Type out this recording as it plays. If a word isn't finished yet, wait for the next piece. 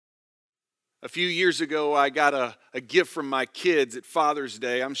A few years ago, I got a gift from my kids at Father's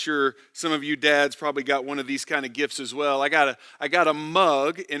Day. I'm sure some of you dads probably got one of these kind of gifts as well. I got a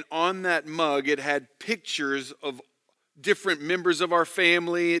mug, and on that mug, it had pictures of different members of our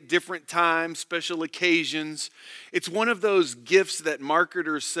family at different times, special occasions. It's one of those gifts that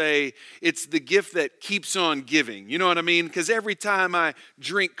marketers say it's the gift that keeps on giving. You know what I mean? Because every time I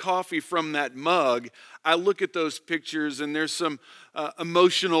drink coffee from that mug, I look at those pictures and there's some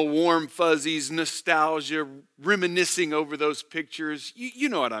emotional warm fuzzies, nostalgia, reminiscing over those pictures. You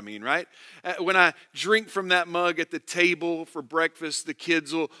know what I mean, right? When I drink from that mug at the table for breakfast, the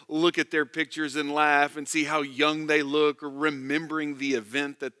kids will look at their pictures and laugh and see how young they look, or remembering the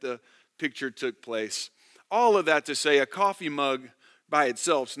event that the picture took place. All of that to say, a coffee mug by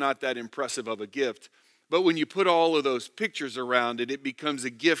itself is not that impressive of a gift. But when you put all of those pictures around it, it becomes a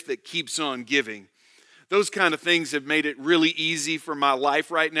gift that keeps on giving. Those kind of things have made it really easy for my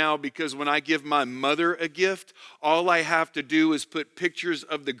life right now, because when I give my mother a gift, all I have to do is put pictures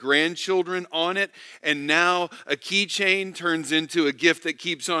of the grandchildren on it, and now a keychain turns into a gift that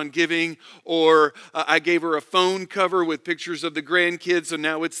keeps on giving. Or I gave her a phone cover with pictures of the grandkids, so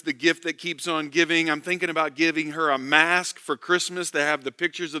now it's the gift that keeps on giving. I'm thinking about giving her a mask for Christmas that have the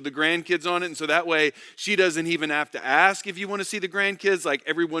pictures of the grandkids on it, and so that way she doesn't even have to ask if you want to see the grandkids, like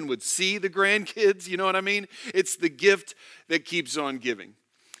everyone would see the grandkids. You know what I mean? It's the gift that keeps on giving.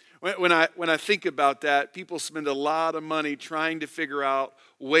 When I think about that, people spend a lot of money trying to figure out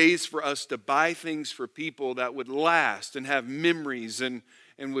ways for us to buy things for people that would last and have memories and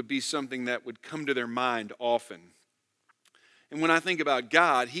would be something that would come to their mind often. And when I think about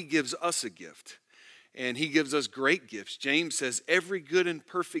God, He gives us a gift. And He gives us great gifts. James says every good and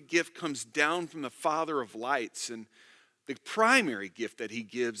perfect gift comes down from the Father of lights. And the primary gift that He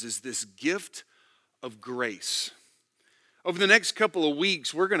gives is this gift of grace. Over the next couple of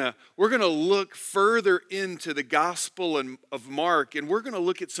weeks, we're gonna look further into the Gospel of Mark, and we're gonna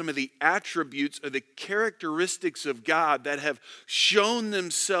look at some of the attributes or the characteristics of God that have shown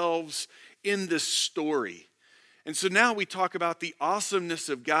themselves in this story. And so now we talk about the awesomeness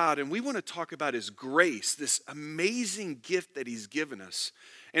of God, and we want to talk about His grace, this amazing gift that He's given us.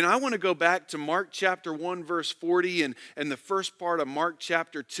 And I want to go back to Mark chapter 1, verse 40, and the first part of Mark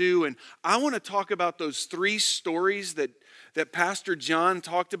chapter 2. And I want to talk about those three stories that Pastor John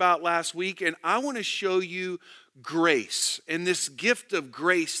talked about last week. And I want to show you grace and this gift of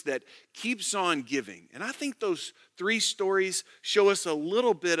grace that keeps on giving. And I think those three stories show us a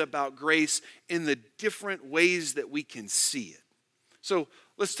little bit about grace in the different ways that we can see it. So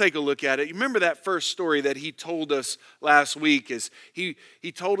let's take a look at it. You remember that first story that he told us last week? Is he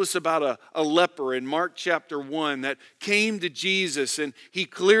told us about a leper in Mark chapter 1 that came to Jesus, and he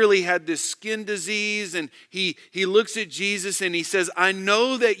clearly had this skin disease, and he looks at Jesus and he says, "I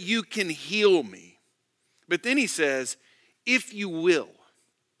know that you can heal me." But then he says, "If you will."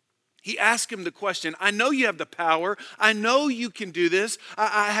 He asked him the question, "I know you have the power. I know you can do this.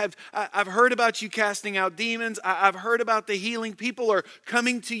 I've heard about you casting out demons. I've heard about the healing. People are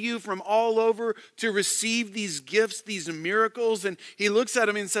coming to you from all over to receive these gifts, these miracles." And he looks at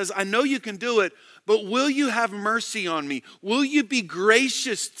him and says, "I know you can do it, but will you have mercy on me? Will you be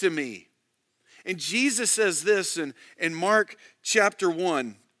gracious to me?" And Jesus says this in Mark chapter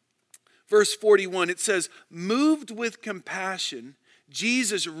 1, verse 41. It says, "Moved with compassion,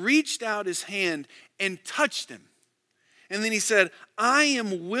 Jesus reached out His hand and touched him. And then He said, 'I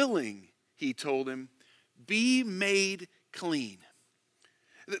am willing,' He told him, 'be made clean.'"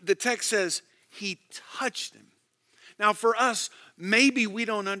 The text says He touched him. Now for us, maybe we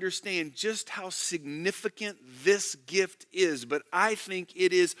don't understand just how significant this gift is, but I think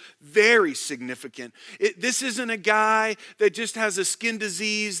it is very significant. This isn't a guy that just has a skin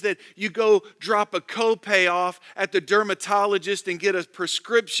disease that you go drop a copay off at the dermatologist and get a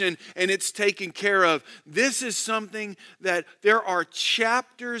prescription and it's taken care of. This is something that there are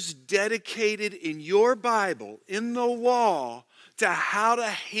chapters dedicated in your Bible, in the law, to how to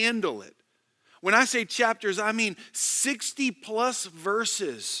handle it. When I say chapters, I mean 60 plus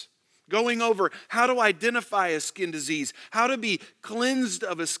verses going over how to identify a skin disease, how to be cleansed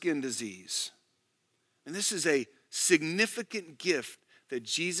of a skin disease. And this is a significant gift that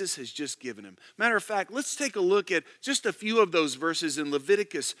Jesus has just given him. Matter of fact, let's take a look at just a few of those verses in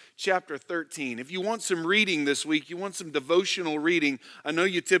Leviticus chapter 13. If you want some reading this week, you want some devotional reading, I know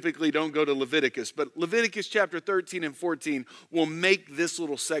you typically don't go to Leviticus, but Leviticus chapter 13 and 14 will make this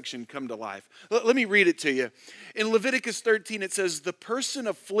little section come to life. Let me read it to you. In Leviticus 13, it says, "The person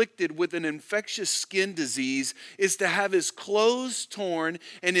afflicted with an infectious skin disease is to have his clothes torn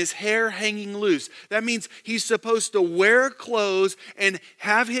and his hair hanging loose." That means he's supposed to wear clothes and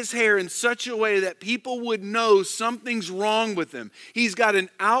have his hair in such a way that people would know something's wrong with him. He's got an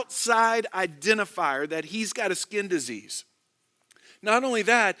outside identifier that he's got a skin disease. Not only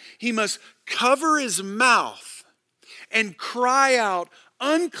that, he must cover his mouth and cry out,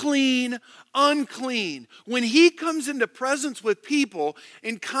 unclean, unclean. When he comes into presence with people,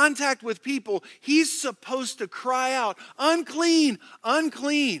 in contact with people, he's supposed to cry out, unclean,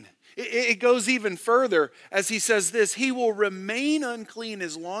 unclean. It goes even further as he says this: he will remain unclean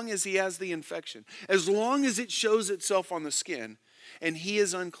as long as he has the infection, as long as it shows itself on the skin, and he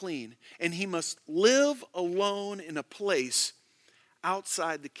is unclean. And he must live alone in a place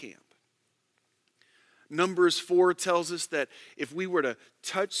outside the camp. Numbers 4 tells us that if we were to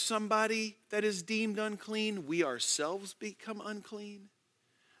touch somebody that is deemed unclean, we ourselves become unclean.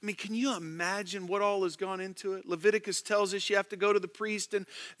 I mean, can you imagine what all has gone into it? Leviticus tells us you have to go to the priest and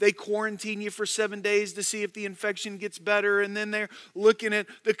they quarantine you for 7 days to see if the infection gets better. And then they're looking at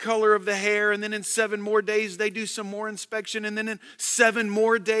the color of the hair. And then in 7 more days, they do some more inspection. And then in 7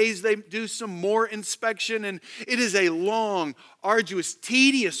 more days, they do some more inspection. And it is a long, arduous,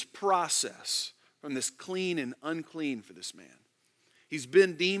 tedious process from this clean and unclean for this man. He's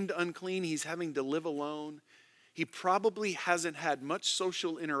been deemed unclean. He's having to live alone. He probably hasn't had much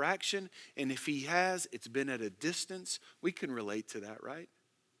social interaction, and if he has, it's been at a distance. We can relate to that, right?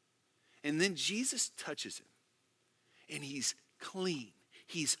 And then Jesus touches him, and he's clean.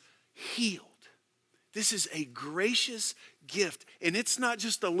 He's healed. This is a gracious gift, and it's not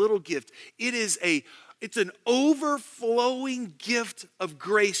just a little gift. It's an overflowing gift of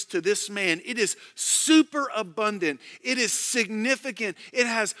grace to this man. It is super abundant. It is significant. It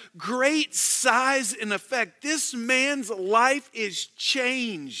has great size and effect. This man's life is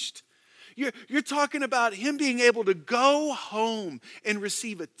changed. You're talking about him being able to go home and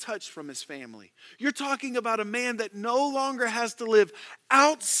receive a touch from his family. You're talking about a man that no longer has to live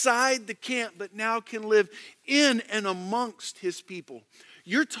outside the camp, but now can live in and amongst his people.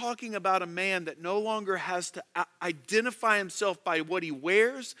 You're talking about a man that no longer has to identify himself by what he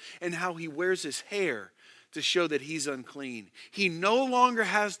wears and how he wears his hair to show that he's unclean. He no longer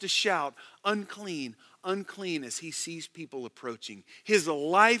has to shout, unclean, unclean, as he sees people approaching. His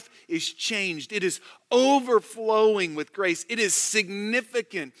life is changed. It is overflowing with grace. It is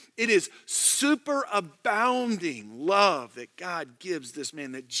significant. It is super abounding love that God gives this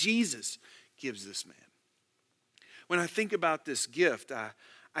man, that Jesus gives this man. When I think about this gift,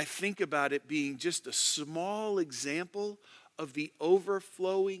 I think about it being just a small example of the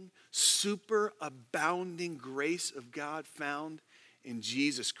overflowing, super abounding grace of God found in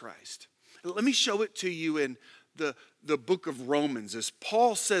Jesus Christ. Let me show it to you in the book of Romans, as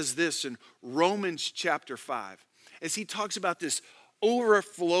Paul says this in Romans chapter 5. As he talks about this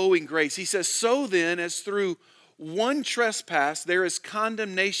overflowing grace, he says, so then, as through one trespass, there is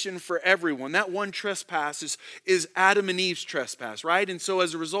condemnation for everyone. That one trespass is Adam and Eve's trespass, right? And so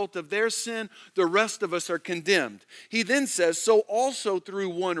as a result of their sin, the rest of us are condemned. He then says, so also through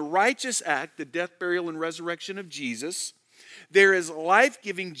one righteous act, the death, burial, and resurrection of Jesus, there is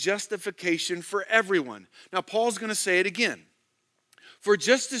life-giving justification for everyone. Now, Paul's going to say it again. For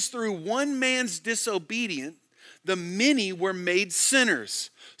just as through one man's disobedience, the many were made sinners,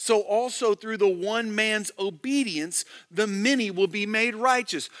 so also through the one man's obedience, the many will be made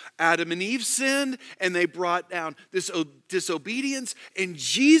righteous. Adam and Eve sinned, and they brought down this disobedience, and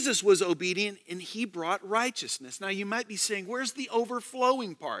Jesus was obedient, and he brought righteousness. Now, you might be saying, where's the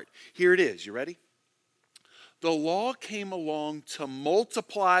overflowing part? Here it is. You ready? The law came along to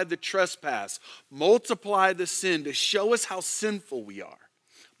multiply the trespass, multiply the sin, to show us how sinful we are.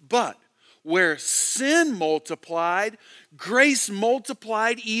 But where sin multiplied, grace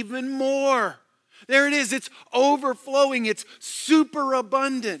multiplied even more. There it is. It's overflowing. It's super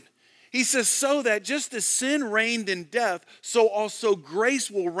abundant. He says, so that just as sin reigned in death, so also grace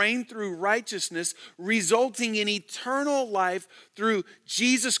will reign through righteousness, resulting in eternal life through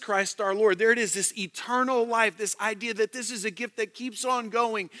Jesus Christ our Lord. There it is, this eternal life, this idea that this is a gift that keeps on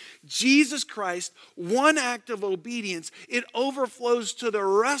going. Jesus Christ, one act of obedience, it overflows to the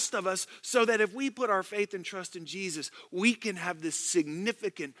rest of us, so that if we put our faith and trust in Jesus, we can have this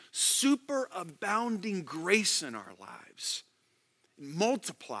significant, super abounding grace in our lives.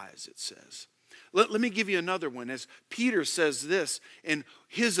 Multiplies, it says. Let me give you another one. As Peter says this in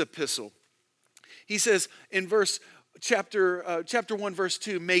his epistle, he says in chapter 1, verse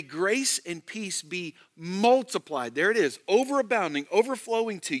 2, may grace and peace be multiplied. There it is, overabounding,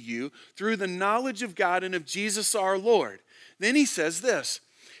 overflowing to you through the knowledge of God and of Jesus our Lord. Then he says this,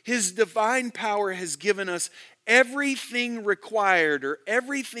 his divine power has given us everything required or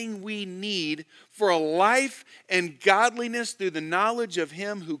everything we need for a life and godliness through the knowledge of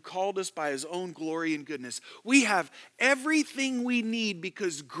Him who called us by His own glory and goodness. We have everything we need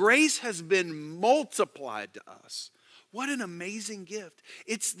because grace has been multiplied to us. What an amazing gift.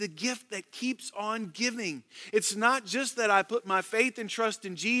 It's the gift that keeps on giving. It's not just that I put my faith and trust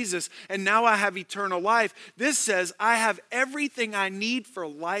in Jesus and now I have eternal life. This says I have everything I need for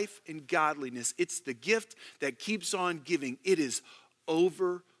life and godliness. It's the gift that keeps on giving. It is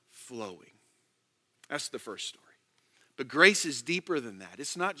overflowing. That's the first story. But grace is deeper than that.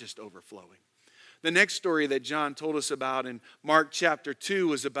 It's not just overflowing. The next story that John told us about in Mark chapter 2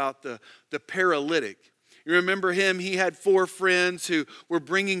 was about the paralytic. You remember him? He had 4 friends who were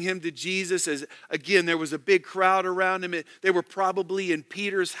bringing him to Jesus. As again, there was a big crowd around him. They were probably in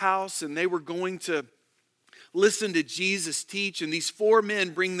Peter's house, and they were going to listen to Jesus teach. And these 4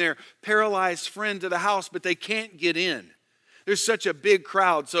 men bring their paralyzed friend to the house, but they can't get in. There's such a big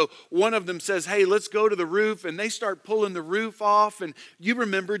crowd. So one of them says, hey, let's go to the roof. And they start pulling the roof off. And you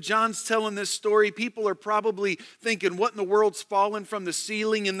remember, John's telling this story. People are probably thinking, what in the world's fallen from the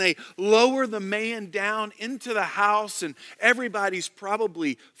ceiling? And they lower the man down into the house. And everybody's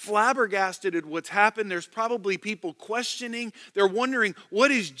probably flabbergasted at what's happened. There's probably people questioning. They're wondering,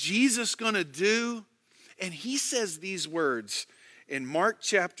 what is Jesus going to do? And he says these words in Mark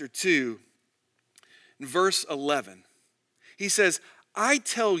chapter 2, verse 11. He says, I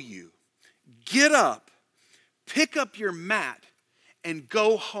tell you, get up, pick up your mat, and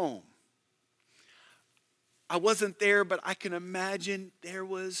go home. I wasn't there, but I can imagine there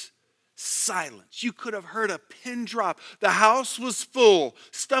was silence. You could have heard a pin drop. The house was full.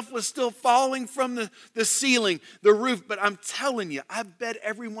 Stuff was still falling from the ceiling, the roof. But I'm telling you, I bet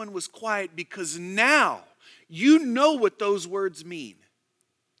everyone was quiet because now you know what those words mean.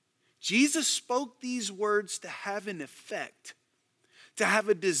 Jesus spoke these words to have an effect, to have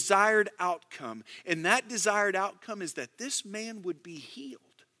a desired outcome. And that desired outcome is that this man would be healed.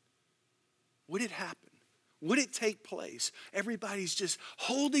 Would it happen? Would it take place? Everybody's just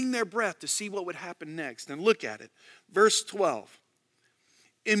holding their breath to see what would happen next. And look at it. Verse 12.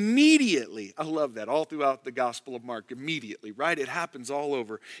 Immediately, I love that, all throughout the Gospel of Mark, immediately, right? It happens all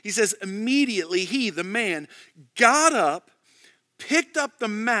over. He says, immediately he, the man, got up, picked up the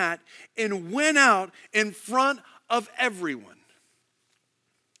mat, and went out in front of everyone.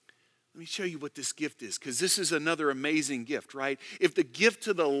 Let me show you what this gift is, because this is another amazing gift, right? If the gift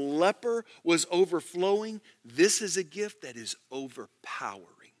to the leper was overflowing, this is a gift that is overpowering.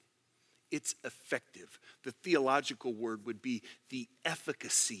 It's effective. The theological word would be the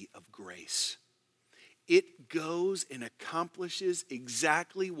efficacy of grace. It goes and accomplishes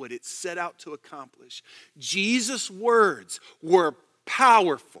exactly what it set out to accomplish. Jesus' words were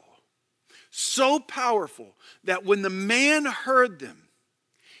powerful, so powerful that when the man heard them,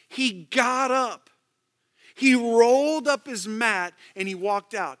 he got up, he rolled up his mat, and he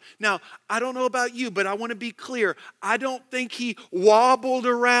walked out. Now, I don't know about you, but I want to be clear. I don't think he wobbled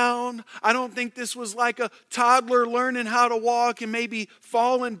around. I don't think this was like a toddler learning how to walk and maybe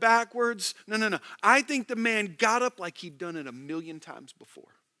falling backwards. No. I think the man got up like he'd done it 1,000,000 times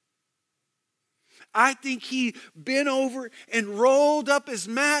before. I think he bent over and rolled up his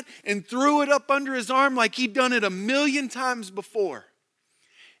mat and threw it up under his arm like he'd done it 1,000,000 times before.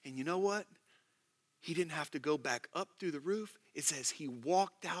 And you know what? He didn't have to go back up through the roof. It says he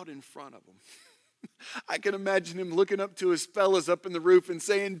walked out in front of them. I can imagine him looking up to his fellas up in the roof and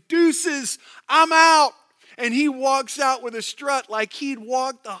saying, deuces, I'm out. And he walks out with a strut like he'd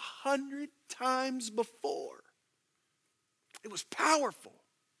walked 100 times before. It was powerful.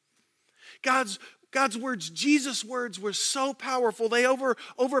 God's words, Jesus' words were so powerful. They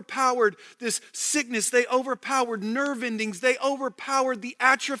overpowered this sickness. They overpowered nerve endings. They overpowered the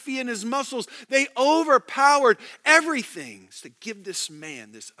atrophy in his muscles. They overpowered everything to give this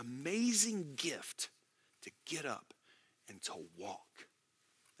man this amazing gift to get up and to walk.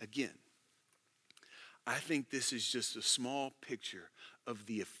 Again, I think this is just a small picture of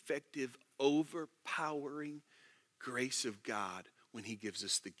the effective, overpowering grace of God when he gives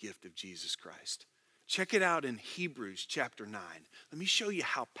us the gift of Jesus Christ. Check it out in Hebrews chapter 9. Let me show you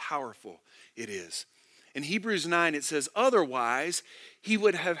how powerful it is. In Hebrews 9 it says, otherwise he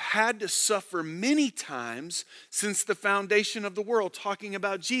would have had to suffer many times since the foundation of the world, talking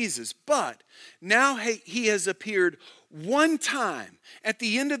about Jesus. But now he has appeared one time at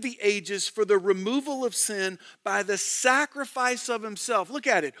the end of the ages for the removal of sin by the sacrifice of himself. Look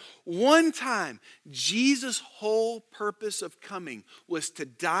at it. One time, Jesus' whole purpose of coming was to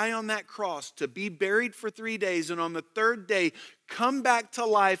die on that cross, to be buried for 3 days, and on the third day, come back to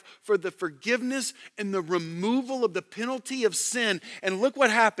life for the forgiveness and the removal of the penalty of sin. And look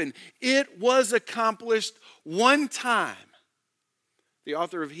what happened. It was accomplished one time. The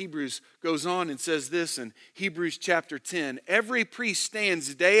author of Hebrews goes on and says this in Hebrews chapter 10. Every priest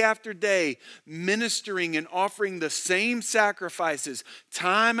stands day after day ministering and offering the same sacrifices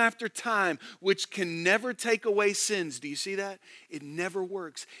time after time, which can never take away sins. Do you see that? It never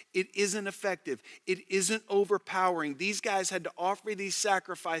works. It isn't effective. It isn't overpowering. These guys had to offer these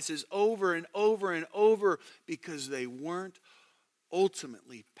sacrifices over and over and over because they weren't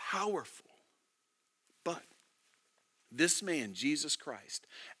ultimately powerful. But this man, Jesus Christ,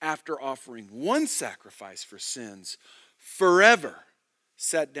 after offering one sacrifice for sins, forever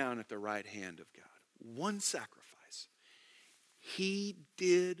sat down at the right hand of God. One sacrifice. He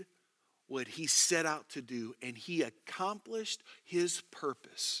did what he set out to do, and he accomplished his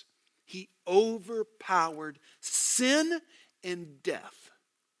purpose. He overpowered sin and death.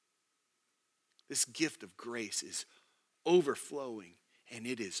 This gift of grace is overflowing, and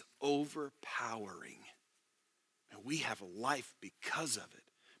it is overpowering. And we have a life because of it,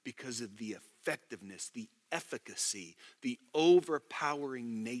 because of the effectiveness, the efficacy, the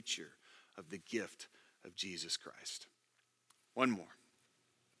overpowering nature of the gift of Jesus Christ. One more.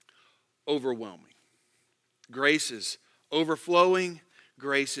 Overwhelming. Grace is overflowing,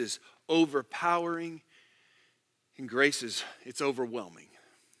 grace is overpowering, and grace is, it's overwhelming.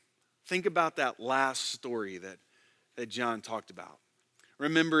 Think about that last story that John talked about.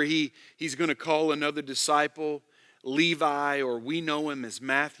 Remember, he's going to call another disciple, Levi, or we know him as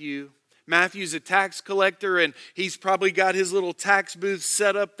Matthew. Matthew's a tax collector, and he's probably got his little tax booth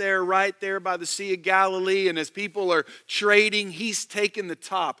set up there, right there by the Sea of Galilee. And as people are trading, he's taking the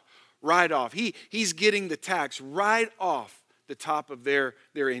top right off. He's getting the tax right off the top of their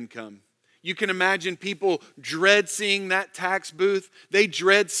income. You can imagine people dread seeing that tax booth. They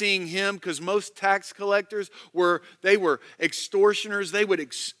dread seeing him because most tax collectors were extortioners. They would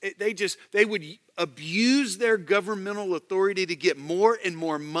abuse their governmental authority to get more and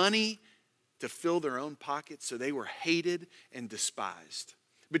more money to fill their own pockets. So they were hated and despised.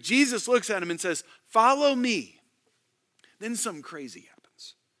 But Jesus looks at him and says, "Follow me." Then something crazy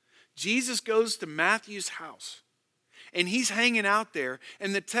happens. Jesus goes to Matthew's house. And he's hanging out there.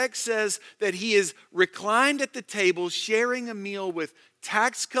 And the text says that he is reclined at the table sharing a meal with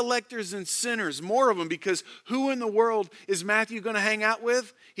tax collectors and sinners. More of them, because who in the world is Matthew going to hang out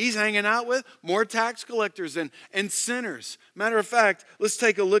with? He's hanging out with more tax collectors and sinners. Matter of fact, let's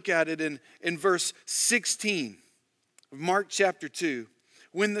take a look at it in verse 16 of Mark chapter 2.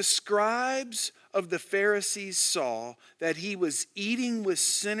 When the scribes of the Pharisees saw that he was eating with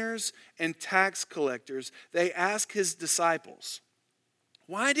sinners and tax collectors, they asked his disciples,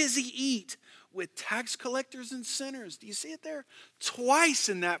 "Why does he eat with tax collectors and sinners?" Do you see it there? Twice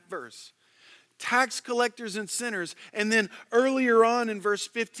in that verse. Tax collectors and sinners. And then earlier on in verse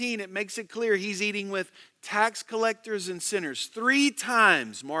 15, it makes it clear he's eating with tax collectors and sinners. 3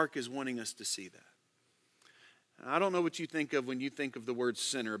 times Mark is wanting us to see that. I don't know what you think of when you think of the word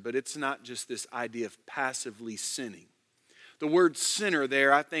sinner, but it's not just this idea of passively sinning. The word sinner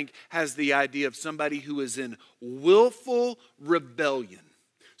there, I think, has the idea of somebody who is in willful rebellion.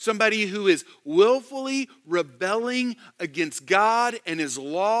 Somebody who is willfully rebelling against God and His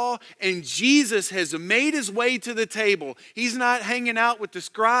law. And Jesus has made His way to the table. He's not hanging out with the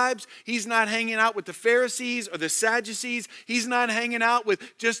scribes. He's not hanging out with the Pharisees or the Sadducees. He's not hanging out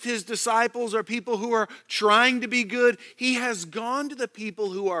with just His disciples or people who are trying to be good. He has gone to the people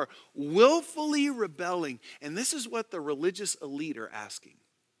who are willfully rebelling. And this is what the religious elite are asking.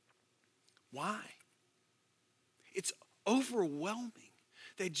 Why? It's overwhelming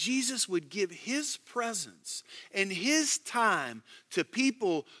that Jesus would give His presence and His time to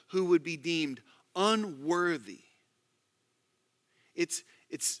people who would be deemed unworthy. It's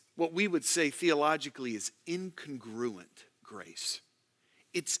what we would say theologically is incongruent grace.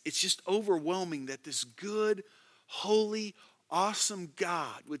 It's just overwhelming that this good, holy, awesome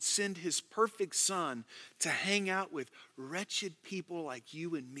God would send His perfect Son to hang out with wretched people like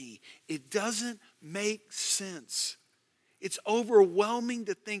you and me. It doesn't make sense. It's overwhelming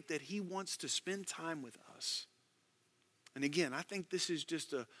to think that He wants to spend time with us. And again, I think this is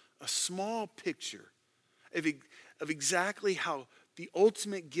just a small picture of exactly how the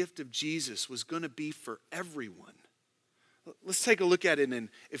ultimate gift of Jesus was going to be for everyone. Let's take a look at it in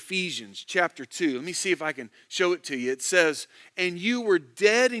Ephesians chapter 2. Let me see if I can show it to you. It says, and you were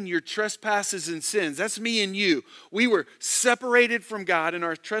dead in your trespasses and sins. That's me and you. We were separated from God in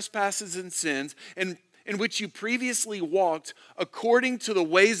our trespasses and sins, and in which you previously walked according to the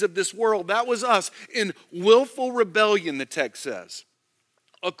ways of this world. That was us in willful rebellion, the text says.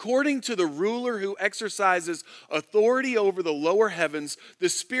 According to the ruler who exercises authority over the lower heavens, the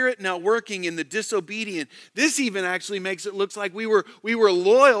spirit now working in the disobedient. This even actually makes it look like we were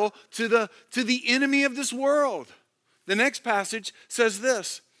loyal to the enemy of this world. The next passage says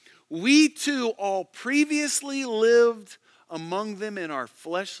this, we too all previously lived among them in our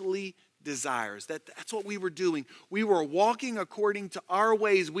fleshly desires. That's what we were doing. We were walking according to our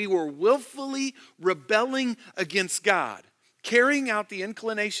ways. We were willfully rebelling against God, carrying out the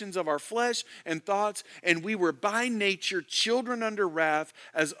inclinations of our flesh and thoughts, and we were by nature children under wrath,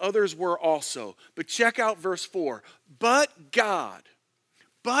 as others were also. But check out verse 4. But God,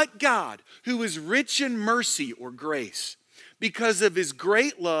 who is rich in mercy or grace, because of his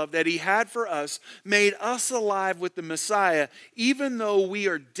great love that he had for us, made us alive with the Messiah, even though we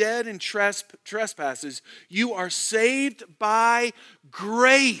are dead in trespasses. You are saved by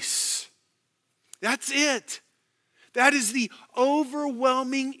grace. That's it. That is the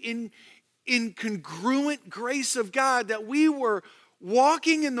overwhelming, incongruent grace of God, that we were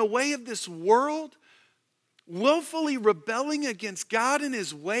walking in the way of this world, willfully rebelling against God and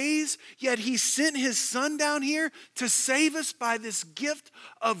his ways, yet he sent his son down here to save us by this gift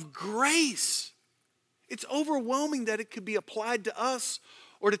of grace. It's overwhelming that it could be applied to us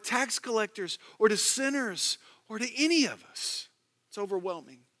or to tax collectors or to sinners or to any of us. It's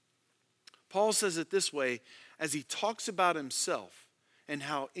overwhelming. Paul says it this way as he talks about himself and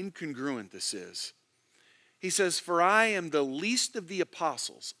how incongruent this is. He says, for I am the least of the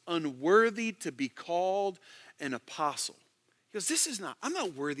apostles, unworthy to be called an apostle. He goes, I'm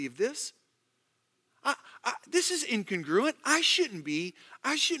not worthy of this. This is incongruent. I shouldn't be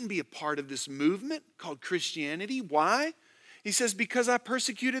a part of this movement called Christianity. Why? He says, because I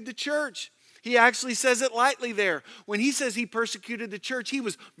persecuted the church. He actually says it lightly there. When he says he persecuted the church, he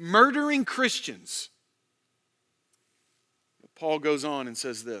was murdering Christians. But Paul goes on and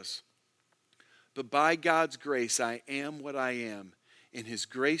says this, but by God's grace, I am what I am, and his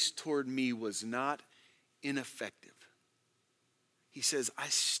grace toward me was not ineffective. He says, I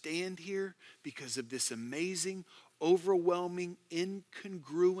stand here because of this amazing, overwhelming,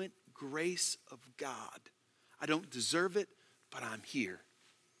 incongruent grace of God. I don't deserve it, but I'm here.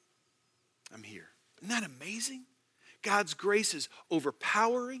 I'm here. Isn't that amazing? God's grace is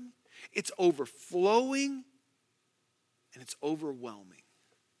overpowering, it's overflowing, and it's overwhelming.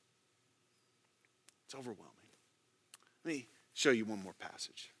 It's overwhelming. Let me show you one more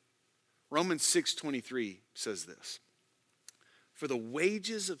passage. Romans 6:23 says this. For the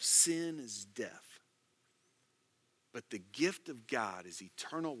wages of sin is death, but the gift of God is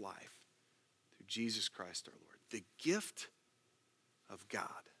eternal life through Jesus Christ our Lord. The gift of God.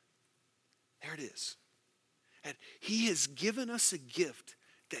 There it is. And he has given us a gift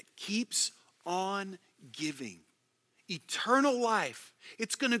that keeps on giving. Eternal life.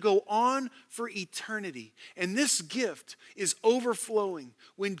 It's going to go on for eternity. And this gift is overflowing.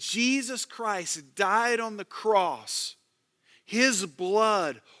 When Jesus Christ died on the cross, his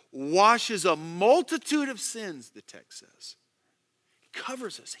blood washes a multitude of sins, the text says. He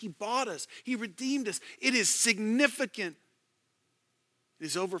covers us. He bought us. He redeemed us. It is significant. It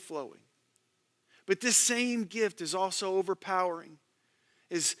is overflowing. But this same gift is also overpowering.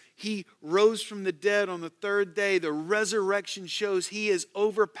 As he rose from the dead on the third day, the resurrection shows he has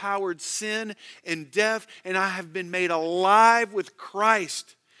overpowered sin and death, and I have been made alive with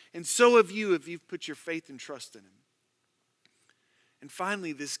Christ. And so have you if you've put your faith and trust in him. And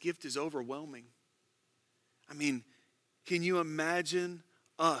finally, this gift is overwhelming. I mean, can you imagine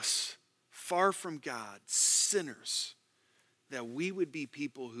us, far from God, sinners, that we would be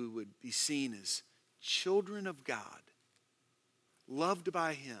people who would be seen as children of God, loved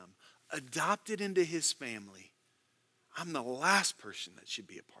by him, adopted into his family? I'm the last person that should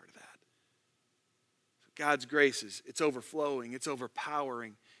be a part of that. God's grace it's overflowing, it's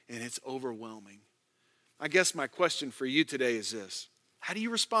overpowering, and it's overwhelming. I guess my question for you today is this. How do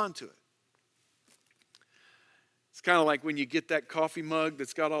you respond to it? It's kind of like when you get that coffee mug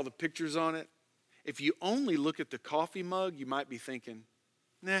that's got all the pictures on it. If you only look at the coffee mug, you might be thinking,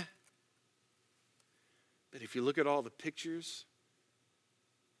 nah. But if you look at all the pictures,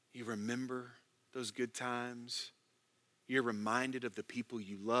 you remember those good times. You're reminded of the people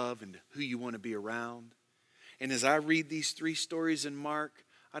you love and who you want to be around. And as I read these 3 stories in Mark,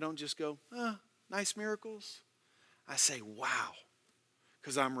 I don't just go, nice miracles. I say, wow,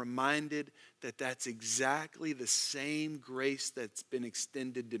 because I'm reminded that that's exactly the same grace that's been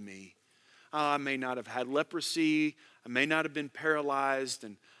extended to me. I may not have had leprosy, I may not have been paralyzed,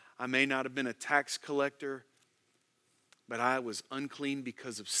 and I may not have been a tax collector, but I was unclean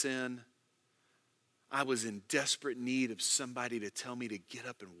because of sin. I was in desperate need of somebody to tell me to get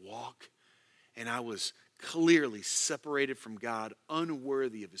up and walk, and I was clearly separated from God,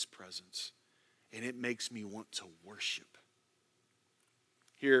 unworthy of his presence, and it makes me want to worship.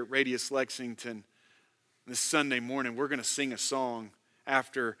 Here at Radius Lexington, this Sunday morning, we're going to sing a song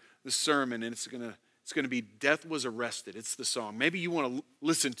after the sermon, and it's going to be Death Was Arrested. It's the song. Maybe you want to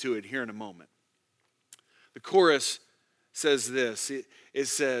listen to it here in a moment. The chorus says this. It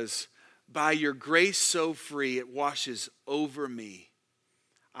says, by your grace so free, it washes over me.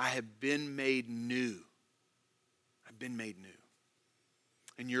 I have been made new. I've been made new.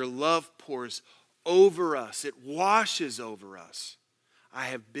 And your love pours over us. It washes over us. I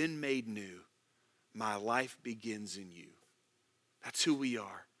have been made new. My life begins in you. That's who we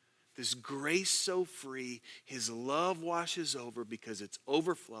are. This grace so free, his love washes over because it's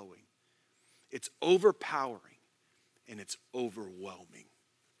overflowing, it's overpowering, and it's overwhelming.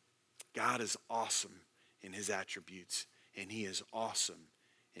 God is awesome in his attributes, and he is awesome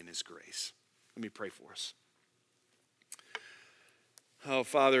in his grace. Let me pray for us. Oh,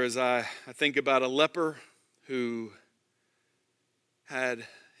 Father, as I think about a leper who had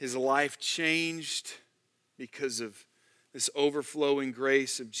his life changed because of this overflowing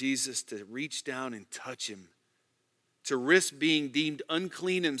grace of Jesus to reach down and touch him, to risk being deemed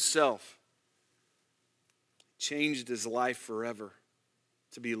unclean himself, changed his life forever,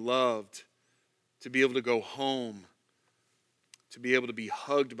 to be loved, to be able to go home, to be able to be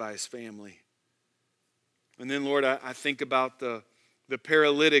hugged by his family. And then, Lord, I think about the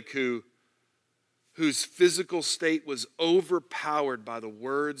paralytic whose physical state was overpowered by the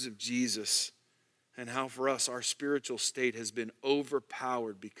words of Jesus, and how for us our spiritual state has been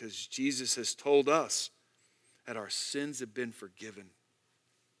overpowered because Jesus has told us that our sins have been forgiven.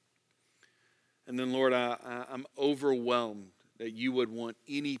 And then, Lord, I'm overwhelmed that you would want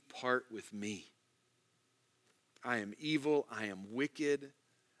any part with me. I am evil, I am wicked,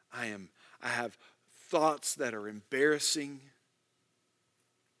 I have thoughts that are embarrassing,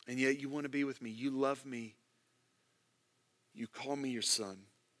 and yet you want to be with me. You love me. You call me your son.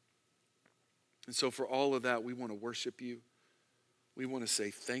 And so for all of that, we want to worship you. We want to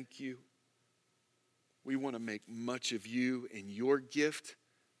say thank you. We want to make much of you and your gift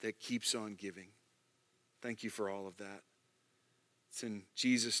that keeps on giving. Thank you for all of that. It's in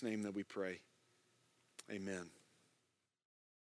Jesus' name that we pray. Amen.